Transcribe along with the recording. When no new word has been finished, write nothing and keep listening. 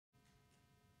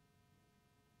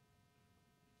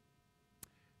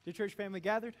Dear church family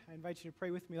gathered, I invite you to pray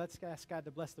with me. Let's ask God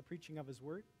to bless the preaching of His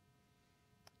word.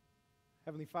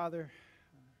 Heavenly Father,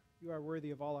 you are worthy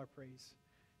of all our praise.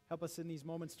 Help us in these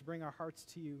moments to bring our hearts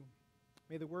to you.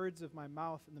 May the words of my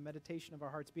mouth and the meditation of our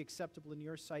hearts be acceptable in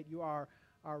your sight. You are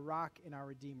our rock and our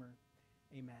Redeemer.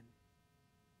 Amen.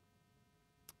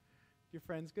 Dear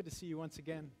friends, good to see you once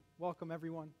again. Welcome,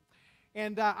 everyone.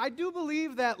 And I do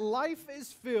believe that life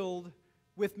is filled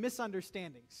with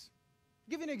misunderstandings.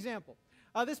 I'll give you an example.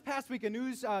 This past week, a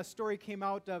news story came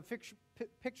out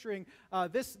picturing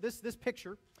this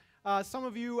picture. Some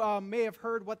of you may have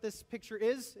heard what this picture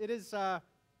is. It's a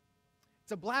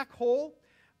black hole,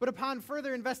 but upon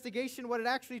further investigation, what it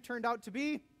actually turned out to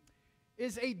be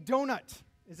is a donut.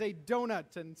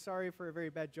 And sorry for a very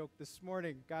bad joke this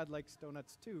morning. God likes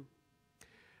donuts too.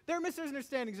 There are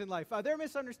misunderstandings in life. There are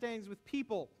misunderstandings with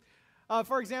people.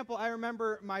 For example, I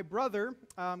remember my brother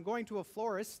going to a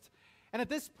florist. And at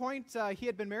this point, he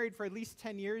had been married for at least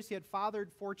 10 years. He had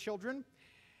fathered 4 children.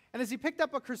 And as he picked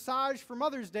up a corsage for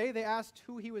Mother's Day, they asked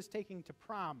who he was taking to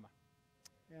prom.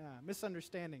 Yeah,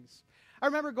 misunderstandings. I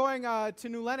remember going to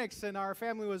New Lenox, and our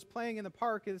family was playing in the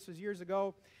park. This was years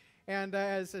ago. And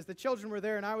as the children were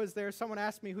there and I was there, someone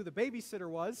asked me who the babysitter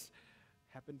was.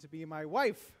 Happened to be my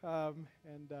wife.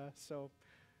 So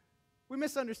we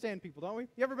misunderstand people, don't we?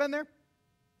 You ever been there?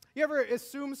 You ever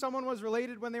assume someone was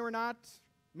related when they were not?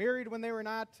 Married when they were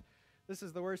not? This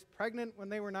is the worst. Pregnant when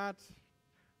they were not?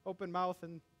 Open mouth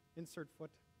and insert foot,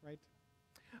 right?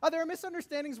 There are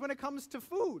misunderstandings when it comes to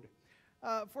food.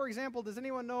 For example, does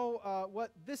anyone know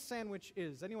what this sandwich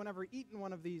is? Anyone ever eaten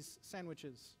one of these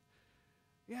sandwiches?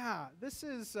 Yeah, this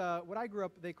is what I grew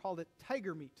up, they called it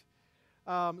tiger meat.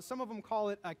 Some of them call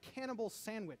it a cannibal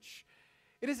sandwich.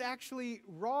 It is actually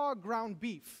raw ground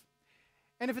beef.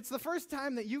 And if it's the first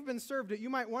time that you've been served it, you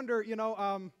might wonder,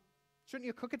 shouldn't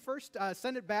you cook it first?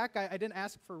 Send it back. I didn't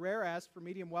ask for rare. I asked for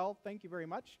medium well. Thank you very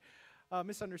much.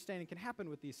 Misunderstanding can happen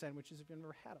with these sandwiches if you've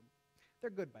never had them. They're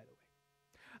good, by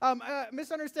the way.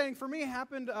 Misunderstanding for me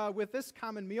happened with this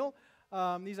common meal.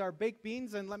 These are baked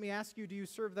beans, and let me ask you, do you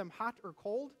serve them hot or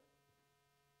cold?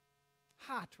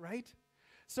 Hot, right?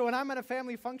 So when I'm at a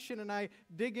family function and I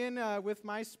dig in with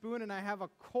my spoon and I have a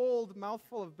cold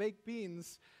mouthful of baked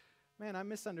beans, man, I'm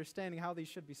misunderstanding how these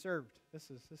should be served.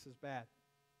 This is bad.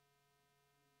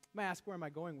 I'm going to ask, where am I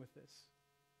going with this?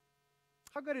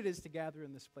 How good it is to gather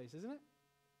in this place, isn't it?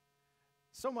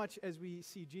 So much as we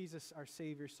see Jesus, our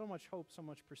Savior, so much hope, so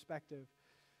much perspective.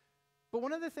 But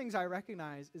one of the things I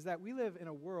recognize is that we live in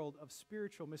a world of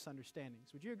spiritual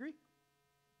misunderstandings. Would you agree?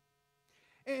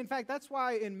 In fact, that's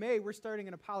why in May we're starting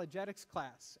an apologetics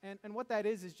class. And what that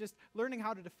is just learning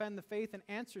how to defend the faith and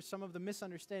answer some of the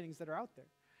misunderstandings that are out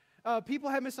there. People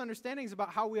have misunderstandings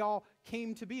about how we all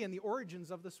came to be and the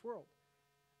origins of this world.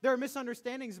 There are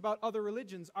misunderstandings about other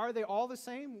religions. Are they all the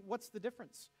same? What's the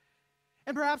difference?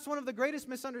 And perhaps one of the greatest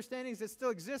misunderstandings that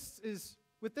still exists is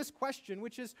with this question,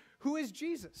 which is, who is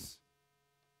Jesus?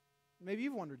 Maybe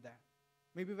you've wondered that.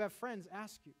 Maybe you've had friends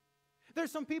ask you.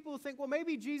 There's some people who think, well,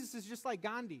 maybe Jesus is just like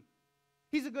Gandhi.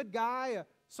 He's a good guy, a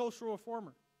social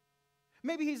reformer.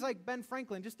 Maybe he's like Ben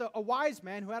Franklin, just a wise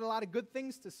man who had a lot of good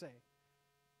things to say.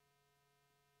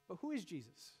 But who is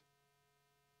Jesus?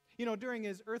 During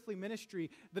his earthly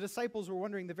ministry, the disciples were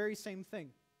wondering the very same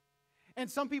thing. And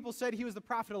some people said he was the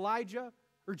prophet Elijah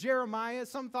or Jeremiah.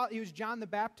 Some thought he was John the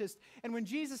Baptist. And when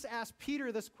Jesus asked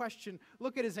Peter this question,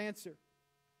 look at his answer.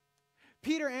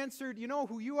 Peter answered, you know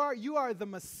who you are? You are the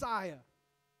Messiah,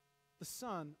 the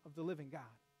Son of the living God.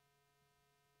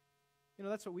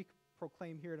 That's what we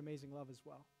proclaim here at Amazing Love as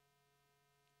well.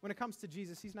 When it comes to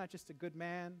Jesus, he's not just a good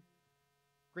man,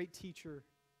 great teacher.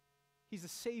 He's the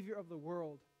Savior of the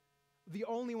world. The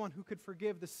only one who could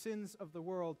forgive the sins of the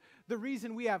world. The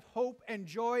reason we have hope and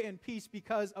joy and peace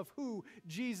because of who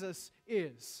Jesus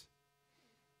is.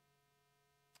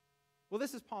 Well,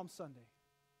 this is Palm Sunday.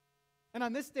 And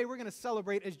on this day, we're going to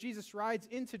celebrate as Jesus rides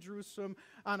into Jerusalem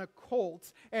on a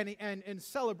colt and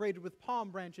celebrated with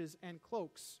palm branches and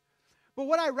cloaks. But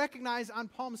what I recognize on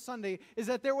Palm Sunday is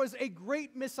that there was a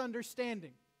great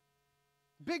misunderstanding.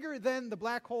 Bigger than the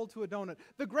black hole to a donut.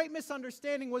 The great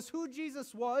misunderstanding was who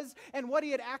Jesus was and what he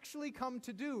had actually come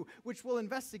to do, which we'll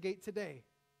investigate today.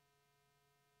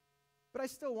 But I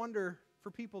still wonder for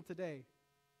people today,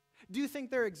 do you think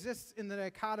there exists in the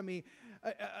dichotomy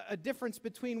a difference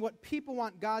between what people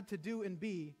want God to do and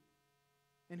be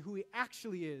and who he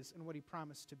actually is and what he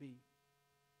promised to be?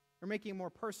 Or making it more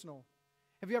personal,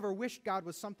 have you ever wished God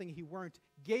was something he weren't,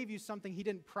 gave you something he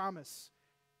didn't promise,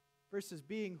 versus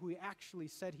being who he actually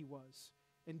said he was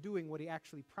and doing what he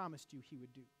actually promised you he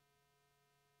would do?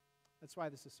 That's why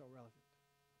this is so relevant.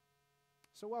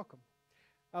 So welcome.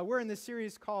 We're in this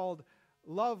series called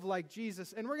Love Like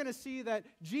Jesus, and we're going to see that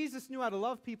Jesus knew how to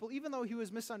love people even though he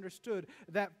was misunderstood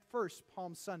that first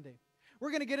Palm Sunday. We're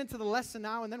going to get into the lesson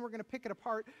now, and then we're going to pick it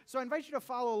apart. So I invite you to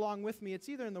follow along with me. It's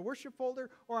either in the worship folder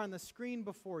or on the screen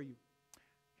before you.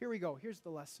 Here we go. Here's the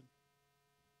lesson.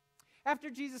 After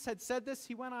Jesus had said this,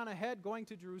 he went on ahead, going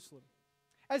to Jerusalem.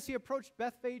 As he approached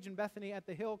Bethphage and Bethany at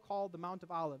the hill called the Mount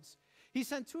of Olives, he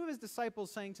sent two of his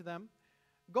disciples, saying to them,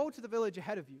 "Go to the village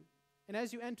ahead of you, and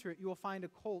as you enter it, you will find a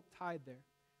colt tied there,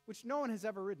 which no one has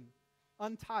ever ridden.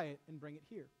 Untie it and bring it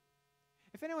here.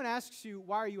 If anyone asks you,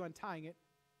 'Why are you untying it?'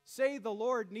 say, 'The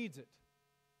Lord needs it.'"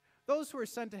 Those who were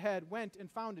sent ahead went and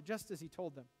found it just as he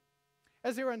told them.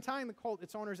 As they were untying the colt,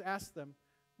 its owners asked them,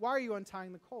 "Why are you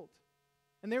untying the colt?"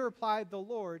 And they replied, "The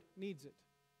Lord needs it."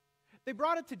 They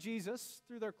brought it to Jesus,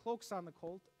 threw their cloaks on the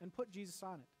colt, and put Jesus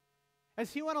on it.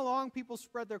 As he went along, people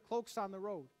spread their cloaks on the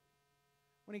road.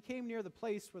 When he came near the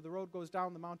place where the road goes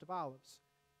down the Mount of Olives,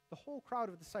 the whole crowd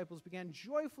of disciples began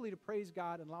joyfully to praise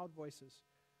God in loud voices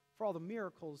for all the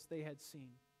miracles they had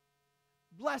seen.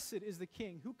 "Blessed is the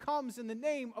King who comes in the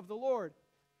name of the Lord.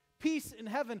 Peace in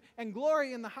heaven and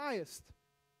glory in the highest."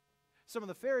 Some of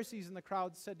the Pharisees in the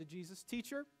crowd said to Jesus,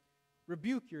 "Teacher,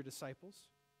 rebuke your disciples."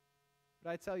 But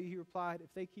I tell you, he replied,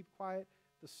 "If they keep quiet,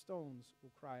 the stones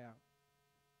will cry out."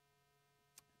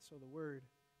 So the word.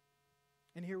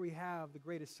 And here we have the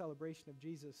greatest celebration of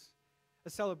Jesus, a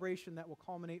celebration that will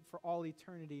culminate for all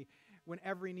eternity when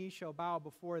every knee shall bow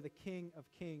before the King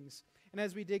of Kings. And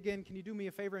as we dig in, can you do me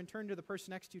a favor and turn to the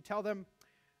person next to you? Tell them,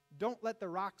 "Don't let the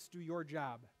rocks do your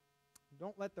job."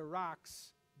 Don't let the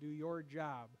rocks do your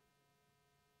job.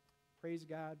 Praise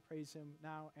God, praise him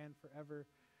now and forever.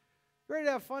 You ready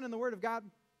to have fun in the Word of God?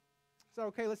 Is that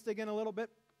okay? Let's dig in a little bit.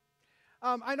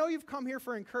 I know you've come here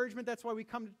for encouragement. That's why we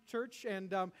come to church,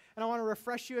 and I want to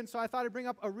refresh you. And so I thought I'd bring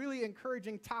up a really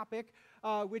encouraging topic,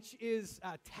 which is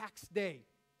tax day,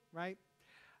 right?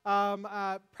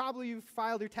 Probably you've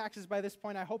filed your taxes by this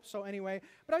point. I hope so anyway.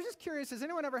 But I was just curious, has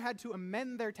anyone ever had to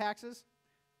amend their taxes?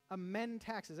 Amend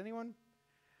taxes. Anyone?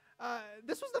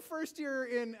 This was the first year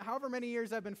in however many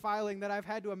years I've been filing that I've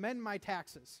had to amend my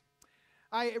taxes.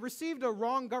 I received a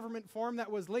wrong government form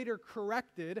that was later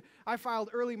corrected. I filed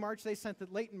early March. They sent it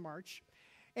late in March.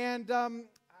 And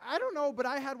I don't know, but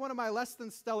I had one of my less than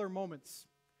stellar moments.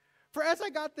 For as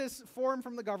I got this form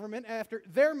from the government after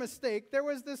their mistake, there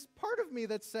was this part of me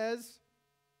that says,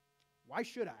 "Why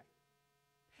should I?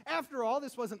 After all,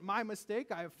 this wasn't my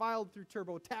mistake. I have filed through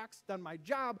TurboTax, done my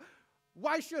job.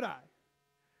 Why should I?"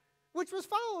 Which was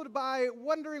followed by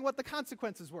wondering what the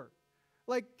consequences were.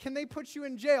 Like, can they put you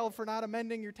in jail for not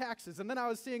amending your taxes? And then I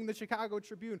was seeing the Chicago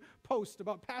Tribune post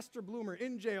about Pastor Bloomer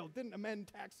in jail, didn't amend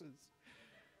taxes.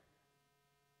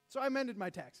 So I amended my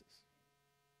taxes.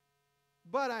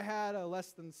 But I had a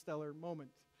less than stellar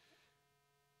moment.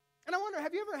 And I wonder,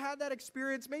 have you ever had that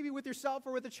experience, maybe with yourself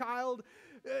or with a child?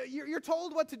 You're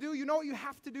told what to do, you know what you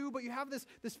have to do, but you have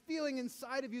this feeling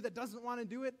inside of you that doesn't want to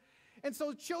do it. And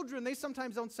so children, they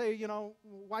sometimes don't say,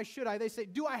 "Why should I?" They say,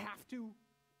 "Do I have to?"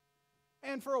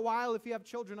 And for a while, if you have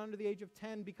children under the age of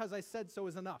 10, "Because I said so"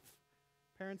 is enough.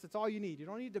 Parents, it's all you need. You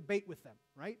don't need to debate with them,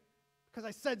 right? "Because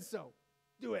I said so.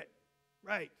 Do it."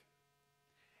 Right.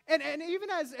 And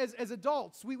even as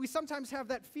adults, we sometimes have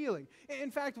that feeling. In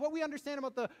fact, what we understand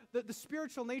about the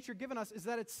spiritual nature given us is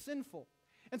that it's sinful.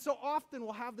 And so often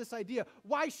we'll have this idea,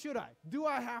 "Why should I? Do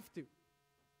I have to?"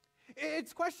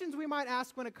 It's questions we might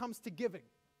ask when it comes to giving,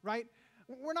 right?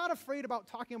 We're not afraid about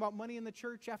talking about money in the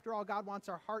church. After all, God wants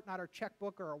our heart, not our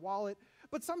checkbook or our wallet.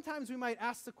 But sometimes we might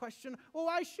ask the question, "Well,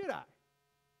 why should I?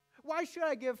 Why should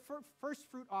I give first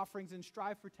fruit offerings and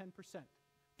strive for 10%?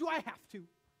 Do I have to?"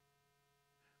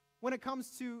 When it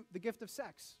comes to the gift of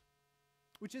sex,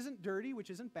 which isn't dirty, which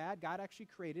isn't bad, God actually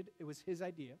created, it was his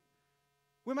idea.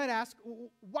 We might ask,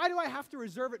 "Why do I have to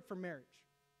reserve it for marriage?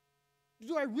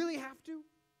 Do I really have to?"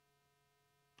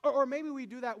 Or maybe we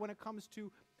do that when it comes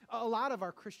to a lot of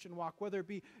our Christian walk, whether it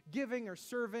be giving or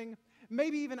serving,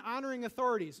 maybe even honoring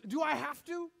authorities. Do I have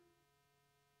to?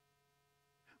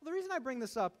 Well, the reason I bring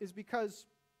this up is because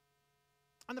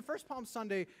on the first Palm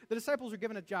Sunday, the disciples were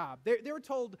given a job. They were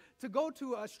told to go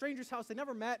to a stranger's house they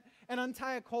never met and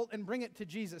untie a colt and bring it to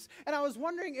Jesus. And I was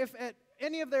wondering if at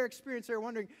any of their experience they were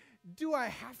wondering, "Do I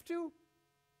have to?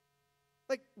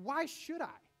 Like, why should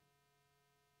I?"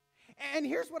 And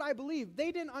here's what I believe.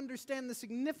 They didn't understand the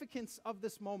significance of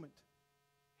this moment.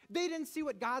 They didn't see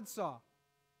what God saw.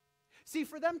 See,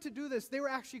 for them to do this, they were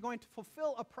actually going to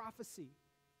fulfill a prophecy.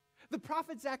 The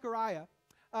prophet Zechariah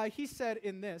he said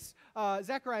in this,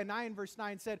 Zechariah 9, verse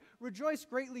 9 said, "Rejoice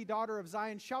greatly, daughter of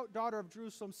Zion. Shout, daughter of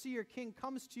Jerusalem. See, your king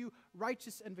comes to you,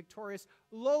 righteous and victorious,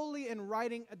 lowly and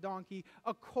riding a donkey,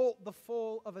 a colt, the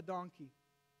foal of a donkey."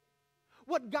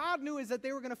 What God knew is that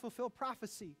they were going to fulfill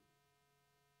prophecy.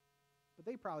 But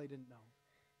they probably didn't know.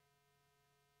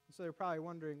 And so they're probably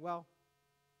wondering, well,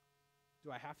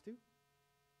 do I have to?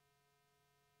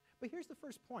 But here's the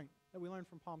first point that we learned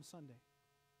from Palm Sunday.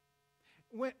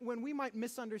 When we might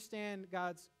misunderstand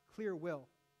God's clear will,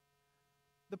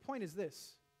 the point is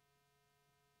this: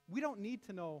 we don't need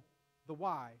to know the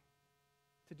why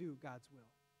to do God's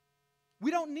will.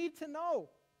 We don't need to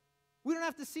know. We don't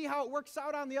have to see how it works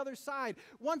out on the other side.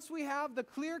 Once we have the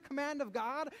clear command of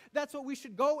God, that's what we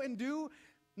should go and do.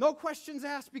 No questions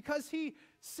asked, because He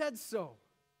said so.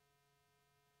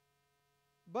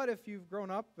 But if you've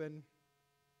grown up, and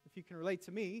if you can relate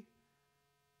to me,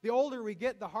 the older we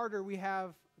get, the harder we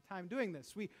have time doing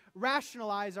this. We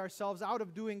rationalize ourselves out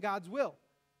of doing God's will.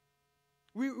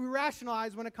 We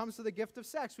rationalize when it comes to the gift of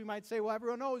sex. We might say, well,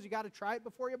 everyone knows you got to try it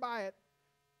before you buy it.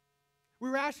 We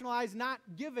rationalize not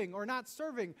giving or not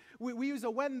serving. We use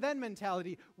a when-then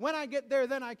mentality. When I get there,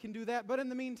 then I can do that. But in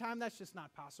the meantime, that's just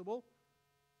not possible.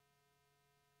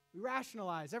 We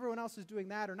rationalize. Everyone else is doing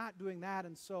that or not doing that,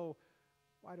 and so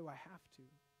why do I have to?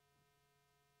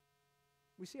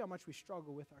 We see how much we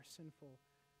struggle with our sinful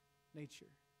nature.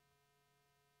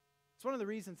 It's one of the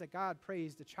reasons that God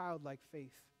praised a childlike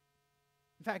faith.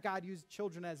 In fact, God used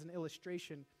children as an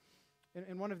illustration.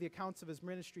 In one of the accounts of His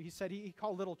ministry, He said He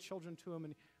called little children to Him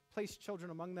and placed children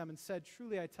among them and said,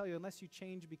 "Truly I tell you, unless you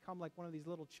change and become like one of these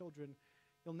little children,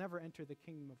 you'll never enter the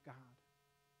kingdom of God."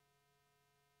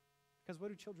 Because what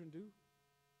do children do?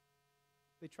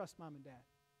 They trust mom and dad.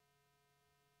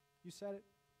 You said it.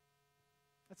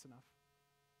 That's enough.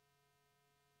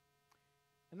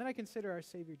 And then I consider our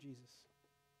Savior Jesus.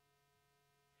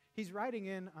 He's riding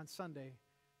in on Sunday,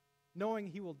 knowing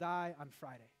He will die on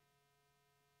Friday.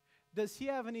 Does He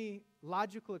have any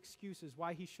logical excuses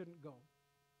why He shouldn't go?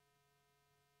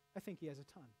 I think He has a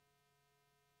ton.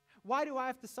 Why do I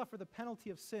have to suffer the penalty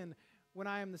of sin when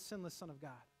I am the sinless Son of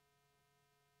God?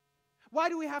 Why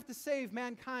do we have to save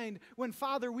mankind when,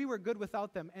 Father, we were good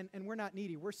without them and we're not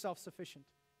needy, we're self-sufficient?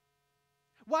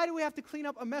 Why do we have to clean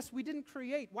up a mess we didn't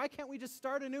create? Why can't we just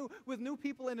start anew with new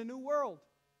people in a new world?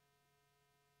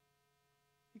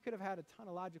 He could have had a ton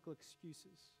of logical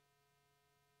excuses.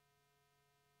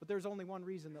 But there's only one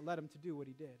reason that led Him to do what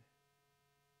He did.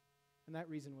 And that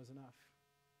reason was enough.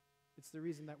 It's the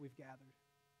reason that we've gathered.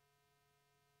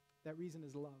 That reason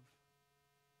is love.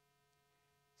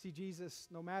 See, Jesus,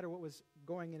 no matter what was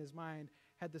going in His mind,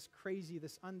 had this crazy,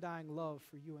 this undying love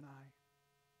for you and I.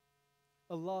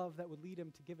 A love that would lead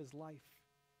Him to give His life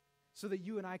so that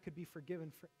you and I could be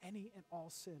forgiven for any and all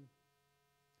sin.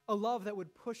 A love that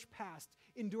would push past,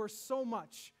 endure so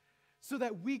much, so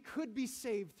that we could be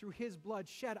saved through His blood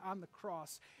shed on the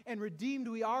cross. And redeemed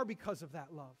we are because of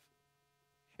that love.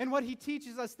 And what He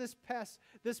teaches us this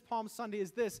Palm Sunday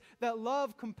is this: that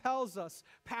love compels us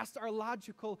past our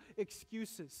logical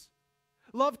excuses.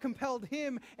 Love compelled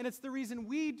Him, and it's the reason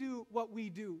we do what we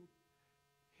do.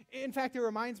 In fact, it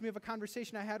reminds me of a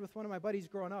conversation I had with one of my buddies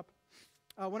growing up.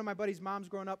 One of my buddies' moms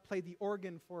growing up played the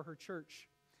organ for her church.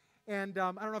 And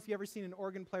I don't know if you've ever seen an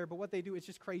organ player, but what they do is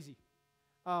just crazy.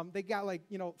 They got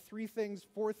 3 things,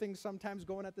 4 things sometimes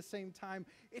going at the same time.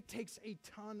 It takes a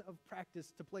ton of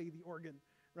practice to play the organ,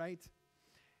 right?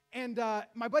 And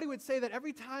my buddy would say that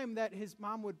every time that his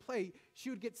mom would play,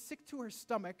 she would get sick to her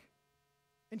stomach,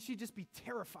 and she'd just be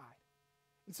terrified.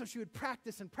 And so she would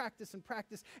practice and practice and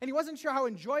practice. And he wasn't sure how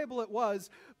enjoyable it was,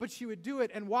 but she would do it.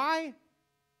 And why?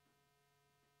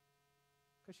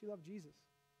 Because she loved Jesus.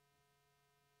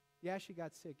 Yeah, she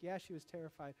got sick. Yeah, she was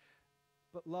terrified.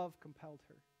 But love compelled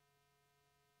her.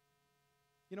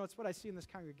 You know, it's what I see in this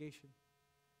congregation.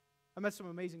 I met some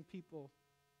amazing people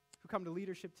who come to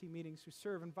leadership team meetings, who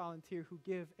serve and volunteer, who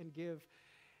give and give.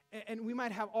 And we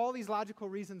might have all these logical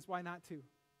reasons why not to.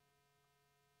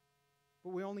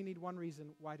 But we only need one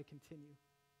reason why to continue.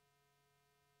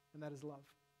 And that is love.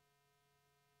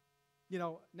 You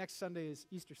know, next Sunday is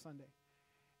Easter Sunday.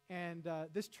 And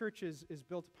this church is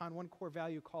built upon one core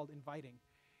value called inviting.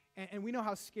 And we know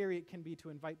how scary it can be to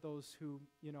invite those who,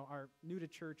 are new to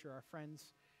church or our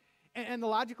friends. And the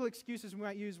logical excuses we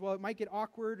might use, well, it might get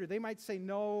awkward, or they might say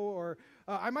no, or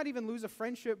I might even lose a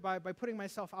friendship by putting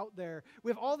myself out there.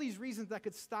 We have all these reasons that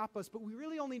could stop us, but we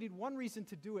really only need one reason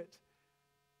to do it.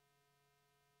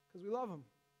 Because we love them.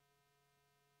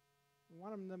 We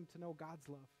want them to know God's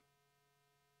love.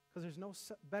 Because there's no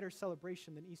better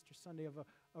celebration than Easter Sunday of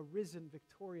a risen,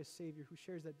 victorious Savior who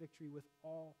shares that victory with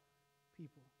all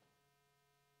people.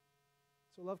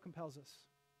 So love compels us,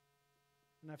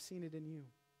 and I've seen it in you.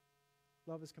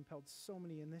 Love has compelled so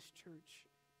many in this church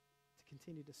to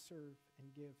continue to serve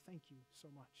and give. Thank you so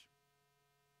much.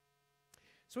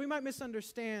 So we might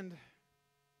misunderstand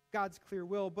God's clear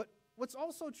will, but what's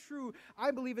also true,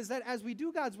 I believe, is that as we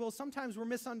do God's will, sometimes we're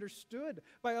misunderstood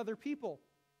by other people.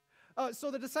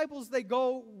 So the disciples, they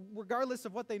go regardless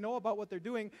of what they know about what they're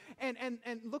doing,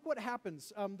 and look what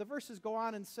happens. The verses go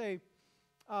on and say,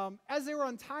 as they were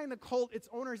untying the colt, its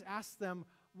owners asked them,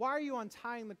 "Why are you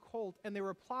untying the colt?" And they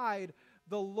replied,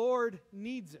 "The Lord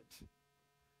needs it."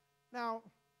 Now,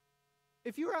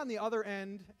 if you were on the other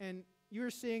end and you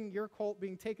were seeing your colt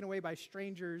being taken away by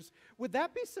strangers, would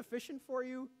that be sufficient for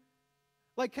you?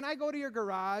 Like, can I go to your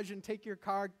garage and take your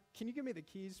car? Can you give me the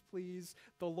keys, please?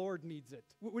 The Lord needs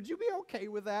it. Would you be okay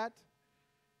with that?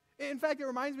 In fact, it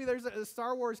reminds me, there's a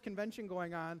Star Wars convention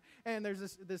going on, and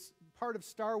there's this part of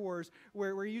Star Wars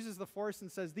where he uses the Force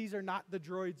and says, "These are not the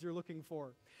droids you're looking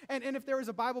for." And if there was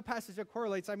a Bible passage that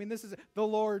correlates, I mean, this is, "The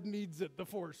Lord needs it, the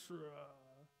Force."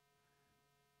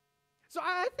 So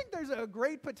I think there's a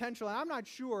great potential, and I'm not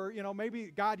sure,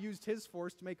 maybe God used his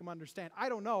Force to make him understand. I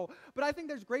don't know, but I think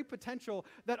there's great potential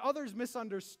that others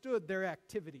misunderstood their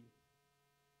activity.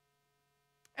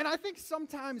 And I think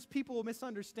sometimes people will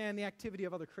misunderstand the activity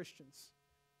of other Christians,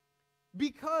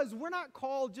 because we're not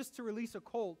called just to release a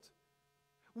colt.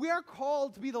 We are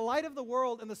called to be the light of the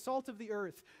world and the salt of the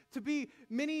earth, to be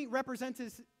many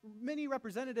representatives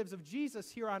of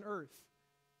Jesus here on earth.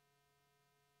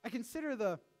 I consider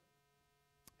the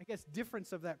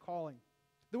difference of that calling.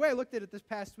 The way I looked at it this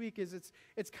past week is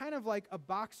it's kind of like a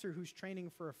boxer who's training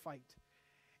for a fight.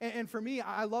 And for me,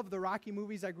 I love the Rocky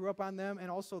movies. I grew up on them, and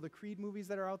also the Creed movies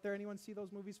that are out there. Anyone see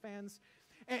those movies, fans?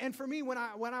 And for me, when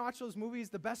I watch those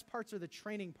movies, the best parts are the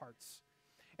training parts.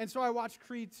 And so I watched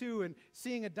Creed 2, and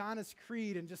seeing Adonis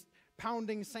Creed and just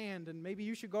pounding sand, and maybe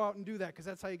you should go out and do that because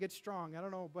that's how you get strong. I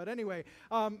don't know, but anyway,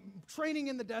 training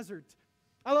in the desert.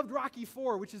 I loved Rocky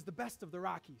 4, which is the best of the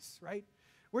Rockies, right?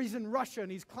 Where he's in Russia,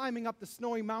 and he's climbing up the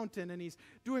snowy mountain, and he's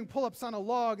doing pull-ups on a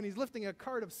log, and he's lifting a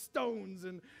cart of stones,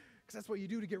 and because that's what you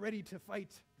do to get ready to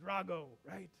fight Drago,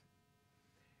 right?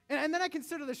 And then I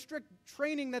consider the strict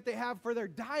training that they have for their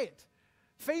diet.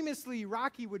 Famously,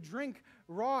 Rocky would drink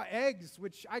raw eggs,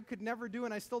 which I could never do,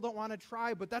 and I still don't want to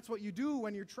try, but that's what you do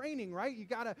when you're training, right? You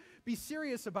got to be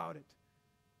serious about it.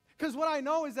 Because what I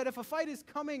know is that if a fight is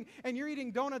coming and you're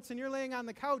eating donuts and you're laying on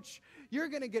the couch, you're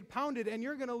going to get pounded and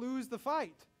you're going to lose the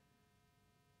fight.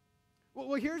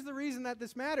 Well, here's the reason that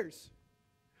this matters.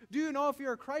 Do you know if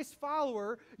you're a Christ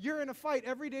follower, you're in a fight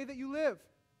every day that you live?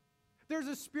 There's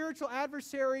a spiritual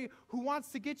adversary who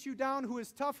wants to get you down, who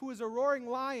is tough, who is a roaring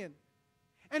lion.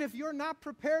 And if you're not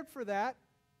prepared for that,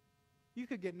 you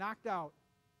could get knocked out.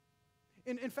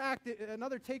 In fact,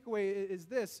 another takeaway is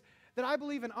this, that I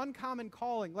believe an uncommon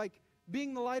calling, like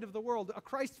being the light of the world, a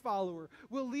Christ follower,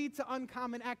 will lead to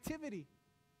uncommon activity.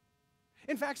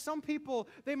 In fact, some people,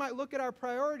 they might look at our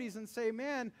priorities and say,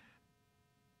 "Man,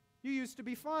 you used to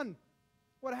be fun.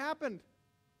 What happened?"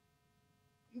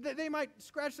 They might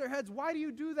scratch their heads. "Why do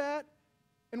you do that?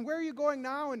 And where are you going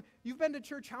now? And you've been to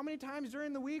church how many times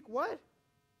during the week? What?"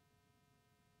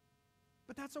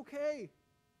 But that's okay,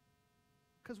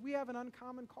 because we have an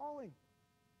uncommon calling.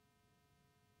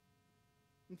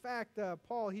 In fact,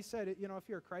 Paul, he said, if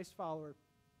you're a Christ follower,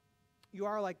 you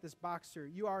are like this boxer.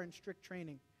 You are in strict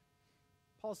training.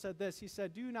 Paul said this. He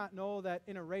said, "Do you not know that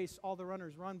in a race all the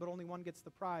runners run, but only one gets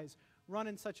the prize? Run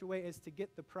in such a way as to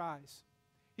get the prize."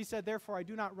 He said, "Therefore, I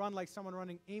do not run like someone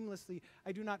running aimlessly.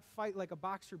 I do not fight like a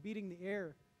boxer beating the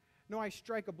air. No, I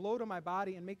strike a blow to my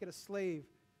body and make it a slave,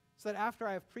 so that after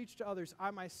I have preached to others,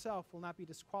 I myself will not be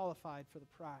disqualified for the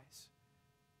prize."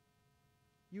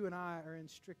 You and I are in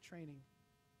strict training.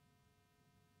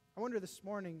 I wonder this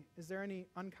morning, is there any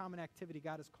uncommon activity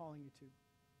God is calling you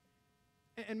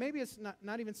to? And maybe it's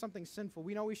not even something sinful.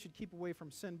 We know we should keep away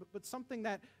from sin, but something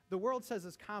that the world says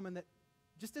is common that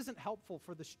just isn't helpful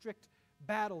for the strict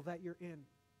battle that you're in.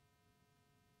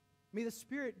 May the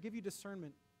Spirit give you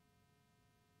discernment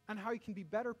on how you can be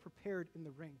better prepared in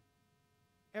the ring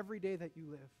every day that you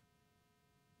live.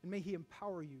 And may He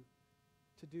empower you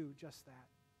to do just that.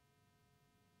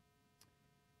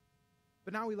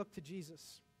 But now we look to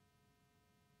Jesus.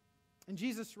 And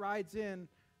Jesus rides in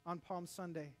on Palm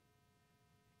Sunday.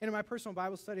 And in my personal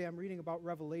Bible study, I'm reading about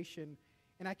Revelation,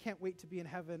 and I can't wait to be in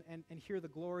heaven and hear the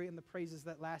glory and the praises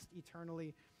that last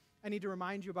eternally. I need to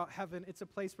remind you about heaven. It's a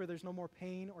place where there's no more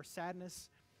pain or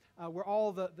sadness, where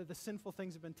all the sinful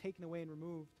things have been taken away and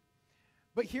removed.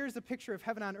 But here's the picture of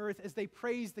heaven on earth as they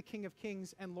praise the King of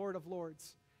Kings and Lord of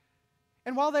Lords.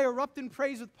 And while they erupt in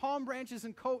praise with palm branches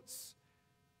and coats,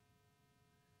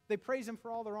 they praise him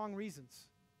for all the wrong reasons.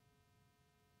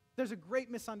 There's a great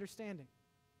misunderstanding.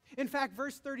 In fact,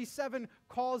 verse 37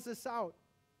 calls this out.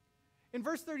 In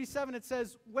verse 37, it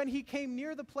says, when he came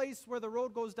near the place where the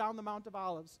road goes down the Mount of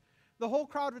Olives, the whole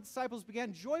crowd of disciples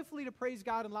began joyfully to praise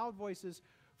God in loud voices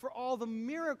for all the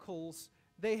miracles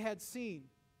they had seen.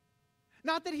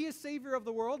 Not that he is Savior of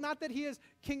the world, not that he is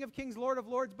King of kings, Lord of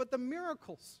lords, but the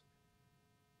miracles.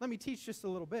 Let me teach just a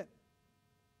little bit.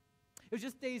 It was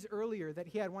just days earlier that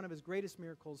he had one of his greatest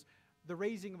miracles, the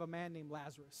raising of a man named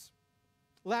Lazarus.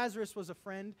 Lazarus was a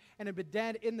friend and had been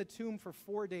dead in the tomb for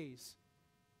 4 days.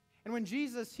 And when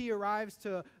Jesus, he arrives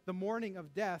to the morning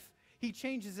of death, he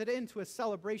changes it into a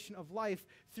celebration of life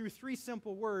through 3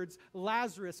 simple words,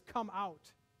 Lazarus, come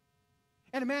out.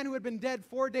 And a man who had been dead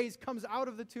 4 days comes out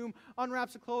of the tomb,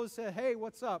 unwraps the clothes, says, hey,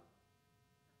 what's up?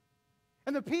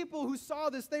 And the people who saw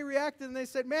this, they reacted and they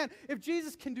said, man, if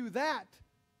Jesus can do that,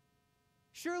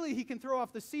 surely he can throw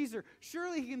off the Caesar.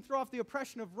 Surely he can throw off the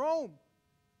oppression of Rome.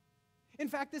 In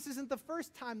fact, this isn't the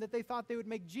first time that they thought they would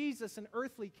make Jesus an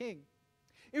earthly king.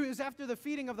 It was after the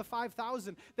feeding of the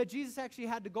 5,000 that Jesus actually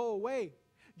had to go away.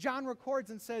 John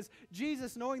records and says,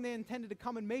 Jesus, knowing they intended to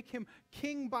come and make him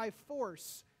king by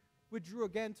force, withdrew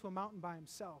again to a mountain by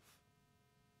himself.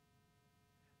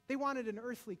 They wanted an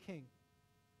earthly king.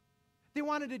 They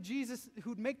wanted a Jesus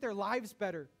who'd make their lives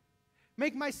better.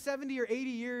 Make my 70 or 80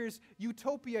 years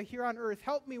utopia here on earth.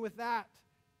 Help me with that.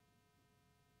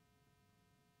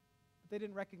 But they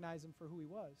didn't recognize him for who he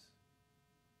was.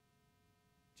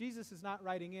 Jesus is not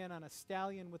riding in on a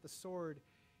stallion with a sword.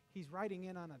 He's riding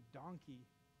in on a donkey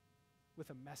with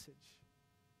a message.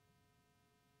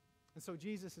 And so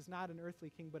Jesus is not an earthly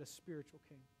king, but a spiritual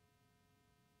king.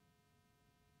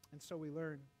 And so we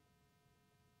learn.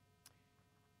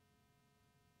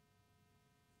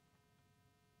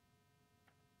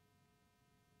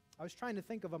 I was trying to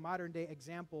think of a modern-day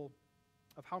example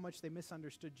of how much they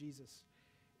misunderstood Jesus.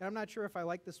 And I'm not sure if I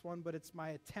like this one, but it's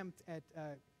my attempt at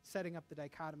setting up the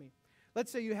dichotomy.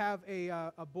 Let's say you have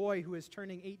a boy who is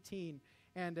turning 18,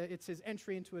 and it's his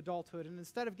entry into adulthood. And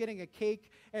instead of getting a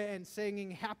cake and singing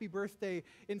happy birthday,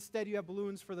 instead you have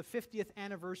balloons for the 50th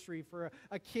anniversary for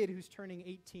a kid who's turning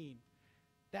 18.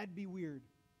 That'd be weird.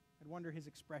 I'd wonder his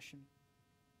expression.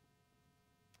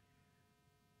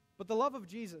 But the love of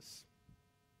Jesus,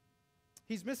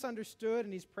 he's misunderstood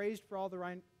and he's praised for all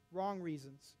the wrong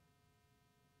reasons.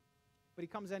 But he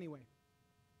comes anyway.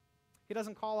 He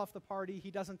doesn't call off the party.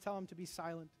 He doesn't tell him to be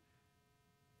silent.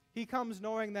 He comes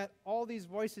knowing that all these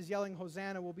voices yelling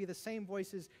Hosanna will be the same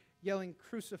voices yelling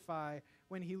crucify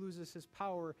when he loses his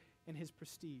power and his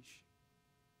prestige.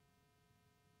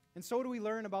 And so what do we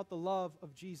learn about the love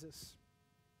of Jesus?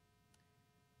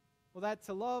 Well, that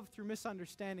to love through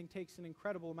misunderstanding takes an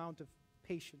incredible amount of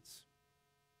patience.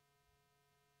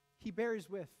 He bears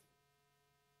with.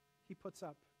 He puts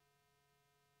up.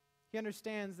 He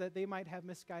understands that they might have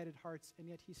misguided hearts, and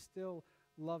yet he still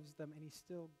loves them, and he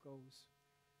still goes.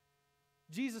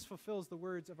 Jesus fulfills the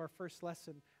words of our first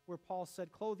lesson where Paul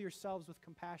said, clothe yourselves with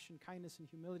compassion, kindness, and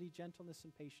humility, gentleness,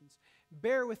 and patience.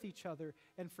 Bear with each other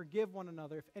and forgive one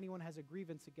another if anyone has a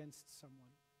grievance against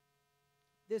someone.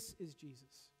 This is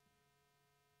Jesus.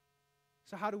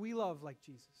 So how do we love like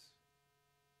Jesus?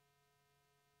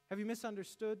 Have you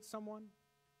misunderstood someone?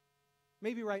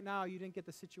 Maybe right now you didn't get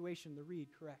the situation, the read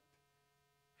correct.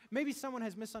 Maybe someone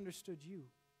has misunderstood you.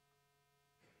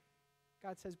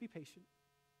 God says, be patient.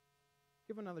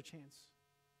 Give them another chance.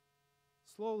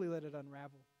 Slowly let it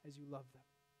unravel as you love them.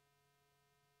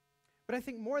 But I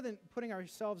think more than putting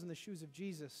ourselves in the shoes of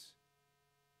Jesus,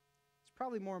 it's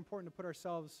probably more important to put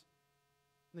ourselves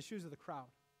in the shoes of the crowd.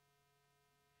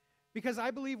 Because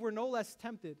I believe we're no less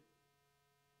tempted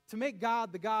to make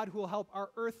God the God who will help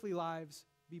our earthly lives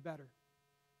be better.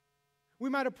 We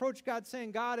might approach God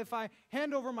saying, God, if I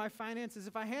hand over my finances,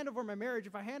 if I hand over my marriage,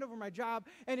 if I hand over my job,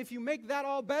 and if you make that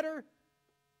all better,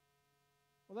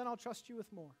 well, then I'll trust you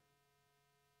with more.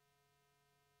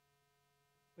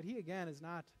 But he, again, is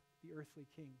not the earthly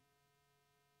king.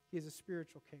 He is a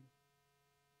spiritual king.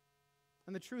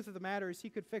 And the truth of the matter is he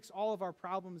could fix all of our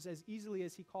problems as easily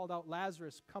as he called out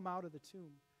Lazarus, come out of the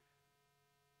tomb.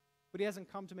 But he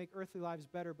hasn't come to make earthly lives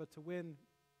better, but to win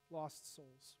lost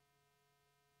souls.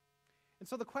 And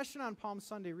so the question on Palm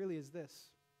Sunday really is this.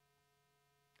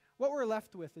 What we're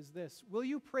left with is this. Will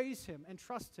you praise him and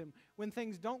trust him when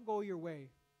things don't go your way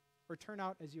or turn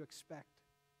out as you expect?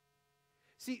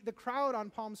 See, the crowd on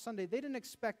Palm Sunday, they didn't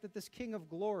expect that this King of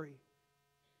glory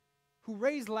who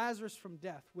raised Lazarus from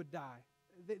death would die.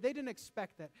 They didn't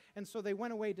expect that, and so they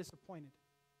went away disappointed.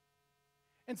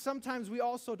 And sometimes we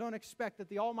also don't expect that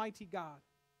the Almighty God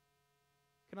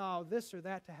can allow this or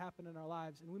that to happen in our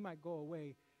lives, and we might go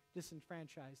away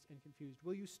disenfranchised and confused.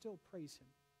 Will you still praise Him?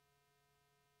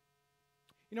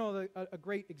 You know, a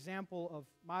great example of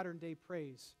modern-day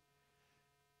praise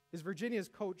is Virginia's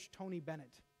coach, Tony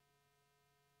Bennett.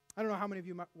 I don't know how many of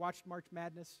you watched March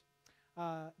Madness.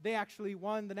 They actually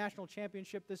won the national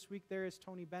championship this week. There is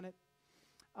Tony Bennett.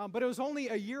 But it was only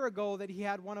a year ago that he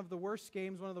had one of the worst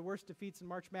games, one of the worst defeats in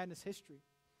March Madness history.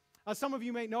 Some of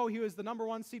you may know he was the number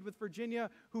 1 seed with Virginia,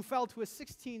 who fell to a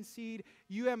 16 seed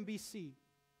UMBC.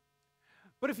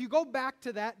 But if you go back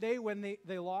to that day when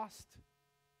they lost,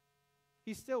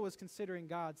 he still was considering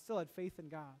God, still had faith in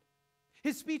God.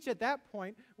 His speech at that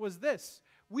point was this: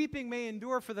 weeping may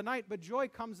endure for the night, but joy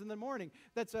comes in the morning.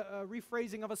 That's a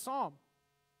rephrasing of a psalm.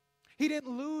 He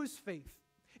didn't lose faith.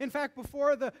 In fact,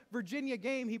 before the Virginia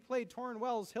game, he played Torrin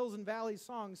Wells' Hills and Valleys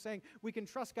song, saying, we can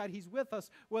trust God, He's with us,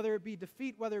 whether it be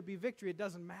defeat, whether it be victory, it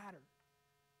doesn't matter.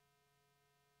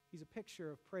 He's a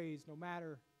picture of praise no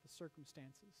matter the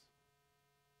circumstances.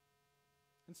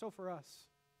 And so for us,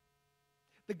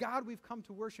 the God we've come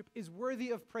to worship is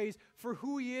worthy of praise for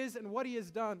who He is and what He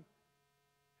has done.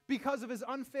 Because of His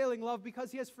unfailing love,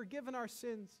 because He has forgiven our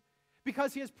sins,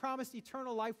 because He has promised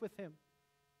eternal life with Him.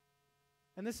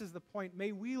 And this is the point.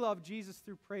 May we love Jesus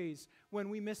through praise when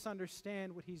we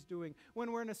misunderstand what He's doing,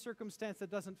 when we're in a circumstance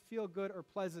that doesn't feel good or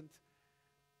pleasant,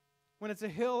 when it's a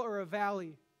hill or a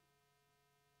valley.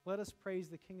 Let us praise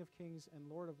the King of Kings and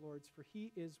Lord of Lords, for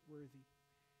He is worthy.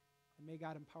 And may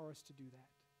God empower us to do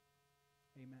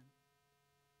that. Amen.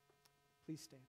 Please stand.